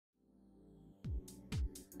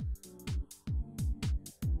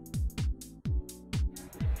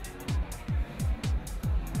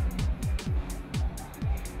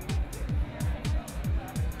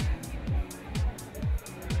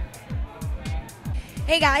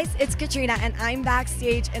Hey guys, it's Katrina and I'm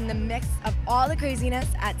backstage in the mix of all the craziness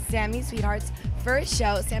at Sammi Sweetheart's first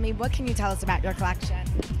show. Sammi, what can you tell us about your collection?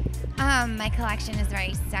 My collection is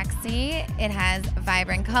very sexy. It has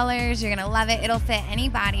vibrant colors. You're gonna love it. It'll fit any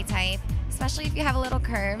body type, especially if you have a little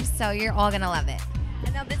curve, so you're all gonna love it.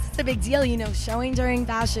 And now this is a big deal, you know, showing during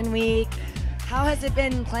Fashion Week. How has it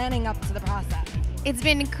been planning up to the process? It's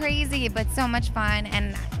been crazy, but so much fun,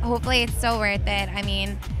 and hopefully it's so worth it. I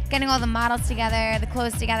mean, getting all the models together, the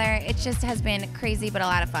clothes together, it just has been crazy, but a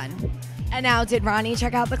lot of fun. And now, did Ronnie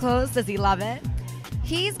check out the clothes? Does he love it?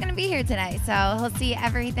 He's gonna be here today, so he'll see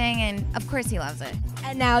everything, and of course he loves it.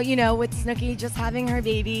 And now, you know, with Snooki just having her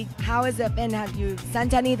baby, how has it been? Have you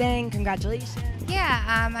sent anything? Congratulations. Yeah,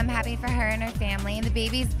 I'm happy for her and her family. The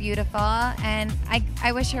baby's beautiful, and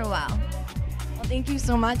I wish her well. Well, thank you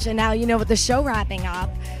so much. And now, you know, with the show wrapping up,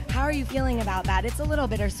 how are you feeling about that? It's a little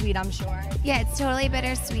bittersweet, I'm sure. Yeah, it's totally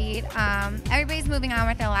bittersweet. Everybody's moving on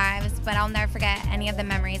with their lives, but I'll never forget any of the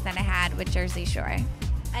memories that I had with Jersey Shore.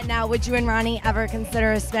 And now, would you and Ronnie ever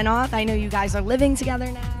consider a spinoff? I know you guys are living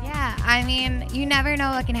together now. Yeah, I mean, you never know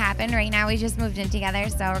what can happen. Right now, we just moved in together,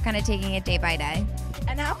 so we're kind of taking it day by day.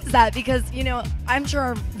 And how is that? Because, you know, I'm sure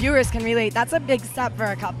our viewers can relate. That's a big step for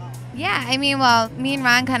a couple. Yeah, I mean, well, me and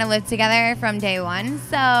Ron kind of lived together from day one,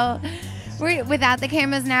 so without the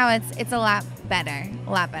cameras now, it's a lot better,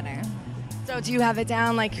 So do you have it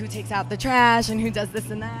down, like who takes out the trash and who does this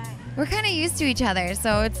and that? We're kind of used to each other,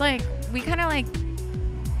 so it's like, we kind of like,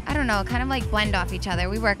 I don't know, kind of like blend off each other.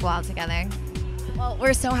 We work well together. Well,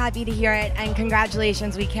 we're so happy to hear it, and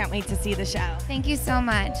congratulations. We can't wait to see the show. Thank you so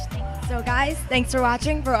much. So guys, thanks for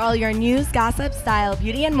watching. For all your news, gossip, style,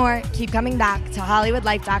 beauty, and more, keep coming back to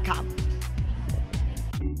HollywoodLife.com.